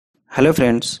Hello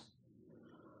friends,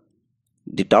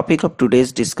 the topic of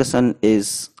today's discussion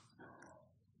is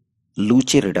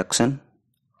Luche reduction.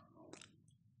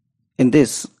 In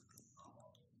this,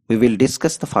 we will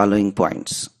discuss the following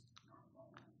points: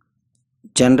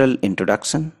 general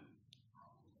introduction,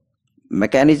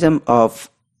 mechanism of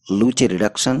Luche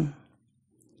reduction,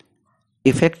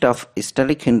 effect of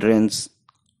steric hindrance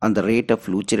on the rate of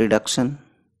Luche reduction,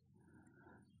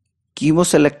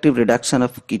 chemoselective reduction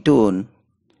of ketone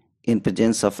in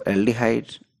presence of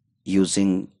aldehyde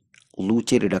using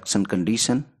Luche reduction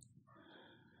condition,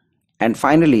 and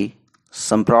finally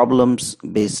some problems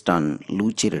based on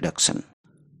Luche reduction.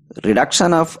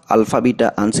 Reduction of alpha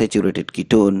beta unsaturated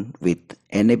ketone with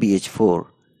NaBH4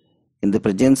 in the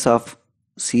presence of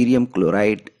cerium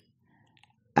chloride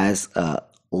as a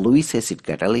Lewis acid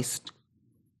catalyst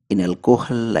in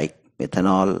alcohol like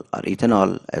methanol or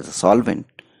ethanol as a solvent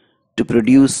to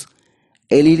produce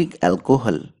allylic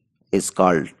alcohol is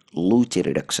called Luche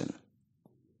reduction.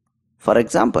 For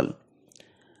example,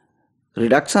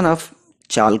 reduction of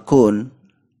chalcone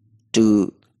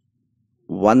to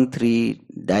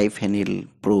 1,3-diphenyl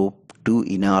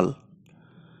prop-2-enol,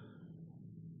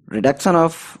 reduction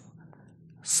of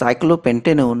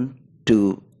cyclopentanone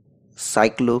to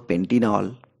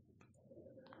cyclopentanol,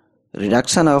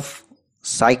 reduction of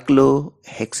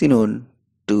cyclohexanone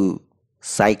to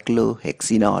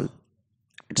cyclohexanol,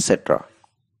 etc.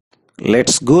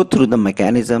 Let's go through the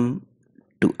mechanism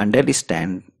to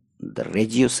understand the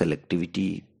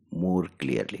regioselectivity more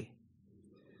clearly.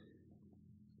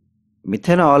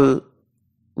 Methanol,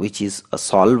 which is a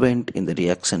solvent in the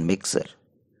reaction mixer,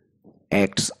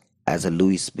 acts as a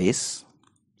Lewis base.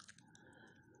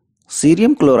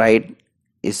 Cerium chloride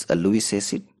is a Lewis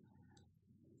acid.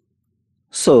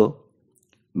 So,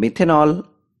 methanol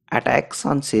attacks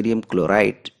on cerium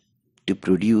chloride to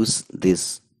produce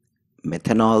this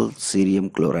methanol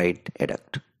cerium chloride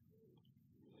adduct.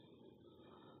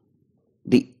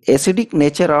 The acidic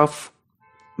nature of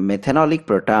methanolic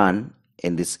proton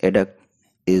in this adduct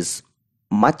is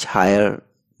much higher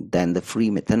than the free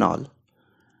methanol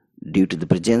due to the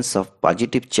presence of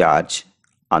positive charge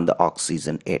on the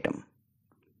oxygen atom.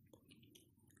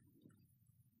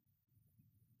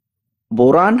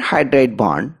 Boron hydride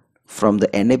bond from the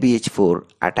NaBH4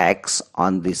 attacks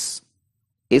on this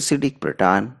acidic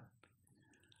proton,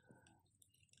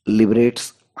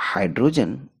 liberates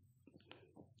hydrogen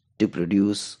to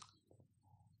produce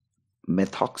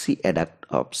methoxy adduct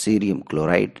of cerium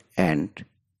chloride and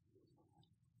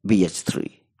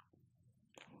BH3.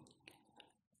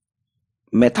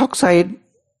 Methoxide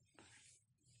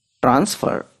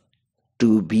transfer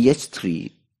to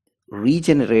BH3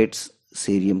 regenerates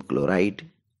cerium chloride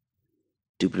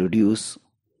to produce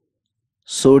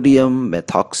sodium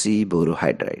methoxy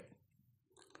borohydride.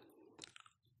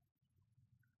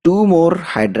 Two more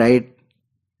hydride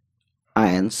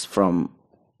ions from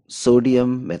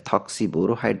sodium methoxy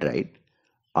borohydride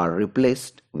are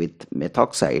replaced with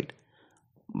methoxide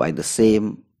by the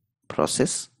same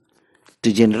process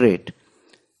to generate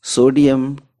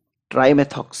sodium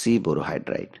trimethoxy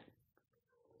borohydride.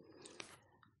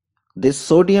 This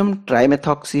sodium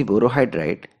trimethoxy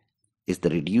borohydride is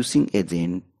the reducing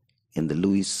agent in the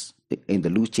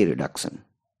Luche reduction.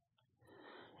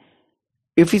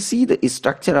 If we see the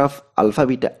structure of alpha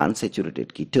beta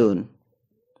unsaturated ketone,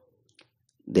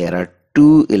 there are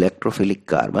two electrophilic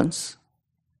carbons,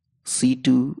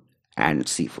 C2 and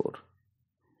C4.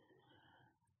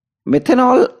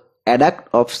 Methanol adduct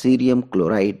of cerium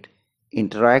chloride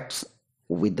interacts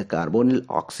with the carbonyl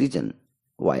oxygen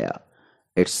via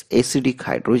its acidic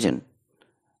hydrogen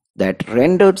that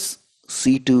renders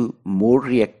C2 more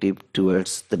reactive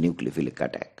towards the nucleophilic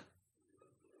attack.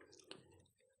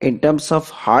 In terms of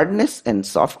hardness and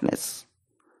softness,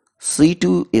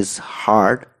 C2 is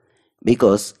hard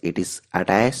because it is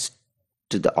attached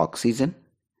to the oxygen,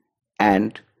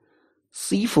 and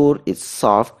C4 is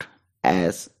soft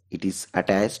as it is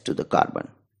attached to the carbon.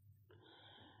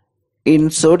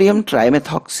 In sodium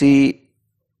trimethoxy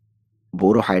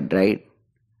borohydride,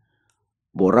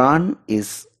 boron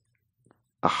is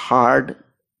hard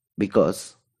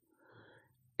because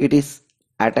it is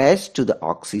attached to the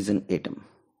oxygen atom.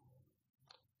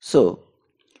 So,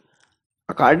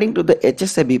 according to the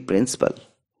HSAB principle,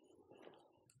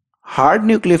 hard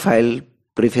nucleophile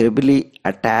preferably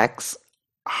attacks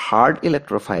hard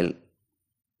electrophile,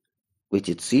 which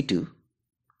is C2,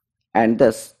 and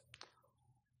thus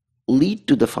lead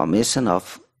to the formation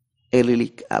of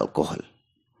allylic alcohol.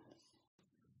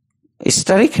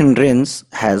 Steric hindrance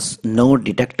has no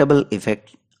detectable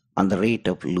effect on the rate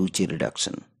of Luche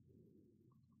reduction.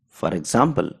 For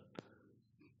example,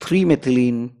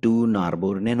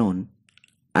 3-methylene-2-norbornenone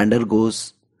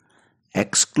undergoes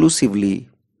exclusively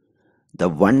the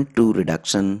 1,2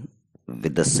 reduction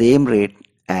with the same rate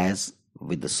as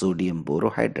with the sodium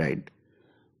borohydride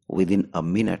within a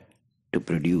minute to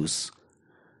produce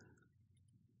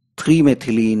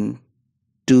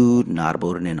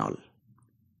 3-methylene-2-norbornenol.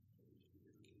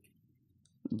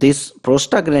 This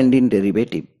prostaglandin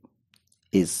derivative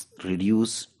is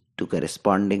reduced to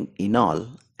corresponding enol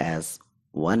as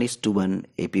 1:1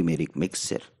 epimeric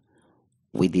mixture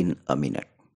within a minute.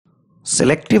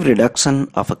 Selective reduction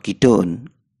of a ketone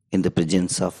in the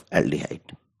presence of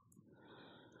aldehyde.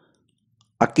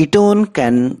 A ketone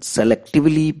can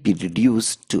selectively be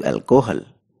reduced to alcohol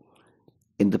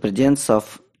in the presence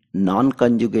of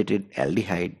non-conjugated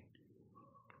aldehyde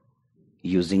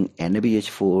using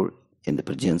NaBH4 in the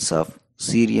presence of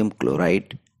cerium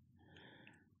chloride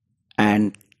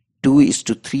and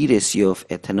 2:3 ratio of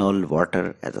ethanol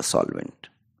water as a solvent.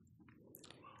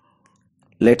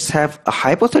 Let's have a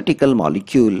hypothetical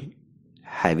molecule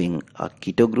having a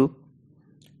keto group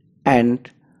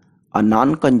and a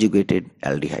non-conjugated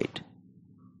aldehyde.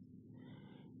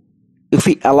 If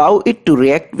we allow it to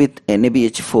react with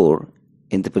NaBH4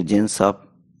 in the presence of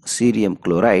cerium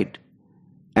chloride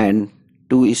and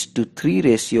 2:3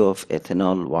 ratio of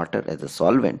ethanol water as a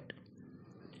solvent,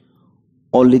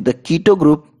 only the keto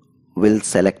group will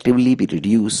selectively be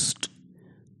reduced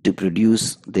to produce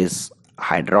this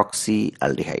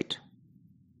hydroxyaldehyde.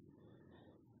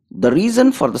 The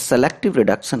reason for the selective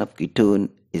reduction of ketone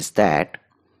is that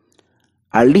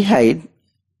aldehyde,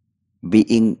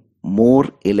 being more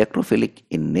electrophilic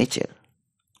in nature,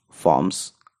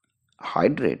 forms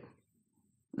hydrate,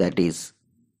 that is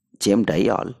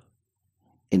ChemDiol,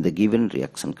 in the given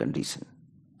reaction condition,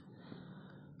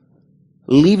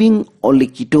 leaving only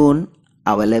ketone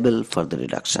available for the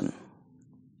reduction.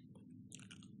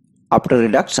 After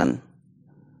reduction,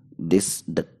 this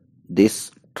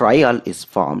triol is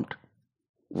formed,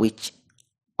 which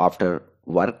after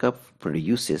workup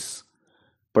produces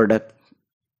product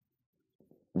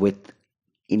with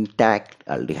intact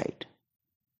aldehyde.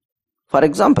 For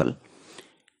example,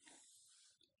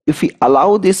 if we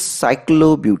allow this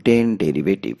cyclobutane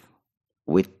derivative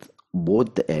with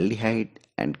both the aldehyde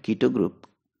and keto group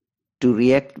to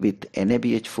react with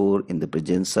NaBH4 in the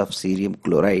presence of cerium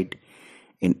chloride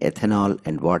in ethanol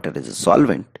and water as a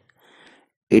solvent,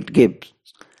 it gives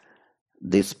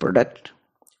this product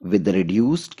with the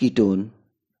reduced ketone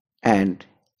and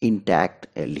intact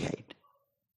aldehyde.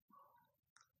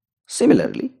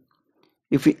 Similarly,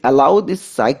 if we allow this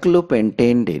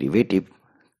cyclopentane derivative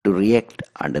to react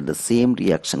under the same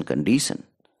reaction condition,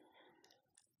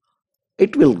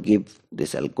 it will give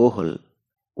this alcohol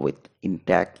with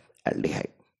intact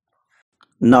aldehyde.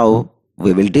 Now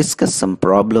we will discuss some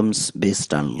problems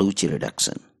based on Luche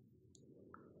reduction.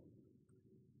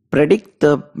 Predict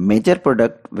the major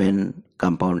product when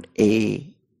compound A,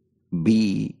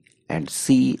 B and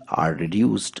C are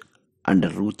reduced under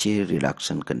Luche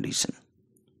reduction condition.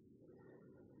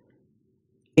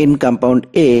 In compound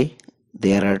A,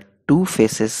 there are two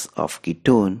phases of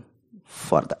ketone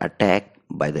for the attack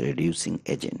by the reducing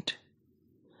agent.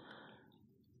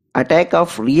 Attack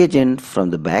of reagent from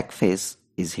the back phase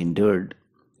is hindered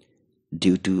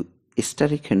due to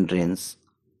steric hindrance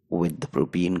with the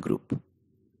propene group.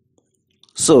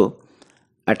 So,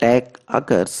 attack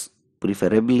occurs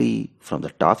preferably from the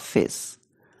top phase,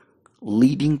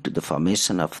 leading to the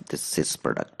formation of this cis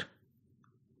product.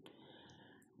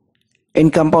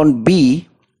 In compound B,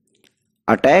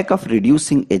 attack of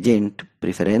reducing agent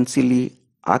preferentially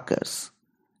occurs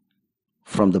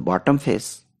from the bottom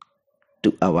phase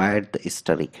to avoid the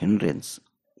steric hindrance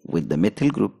with the methyl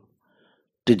group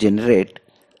to generate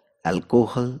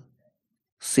alcohol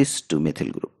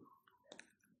cis-2-methyl group.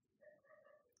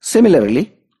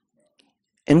 Similarly,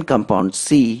 in compound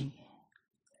C,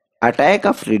 attack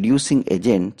of reducing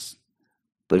agents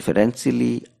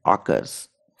preferentially occurs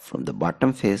from the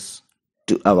bottom phase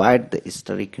to avoid the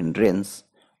steric hindrance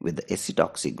with the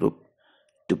acetoxy group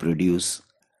to produce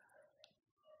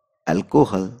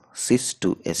alcohol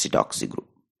cis-2-acetoxy group.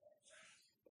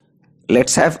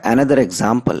 Let's have another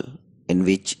example in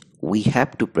which we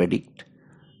have to predict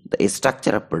the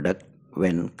structure of product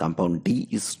when compound D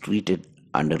is treated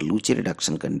under Luche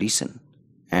reduction condition,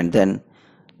 and then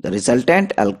the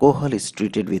resultant alcohol is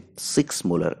treated with 6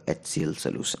 molar HCl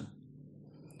solution.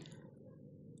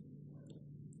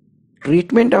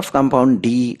 Treatment of compound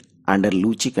D under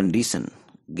Luche condition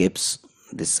gives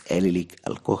this allylic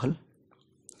alcohol.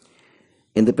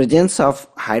 In the presence of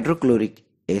hydrochloric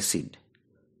acid,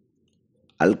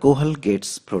 alcohol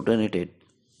gets protonated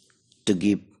to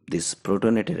give this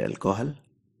protonated alcohol.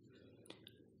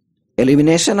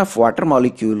 Elimination of water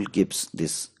molecule gives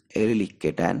this allylic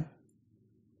cation.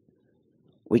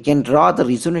 We can draw the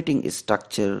resonating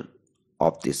structure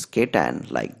of this cation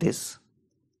like this.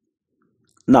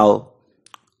 Now,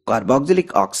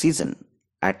 carboxylic oxygen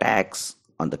attacks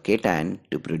on the cation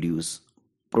to produce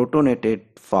protonated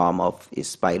form of a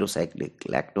spirocyclic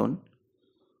lactone,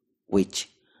 which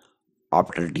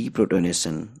after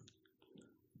deprotonation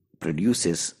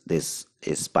produces this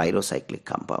spirocyclic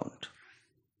compound.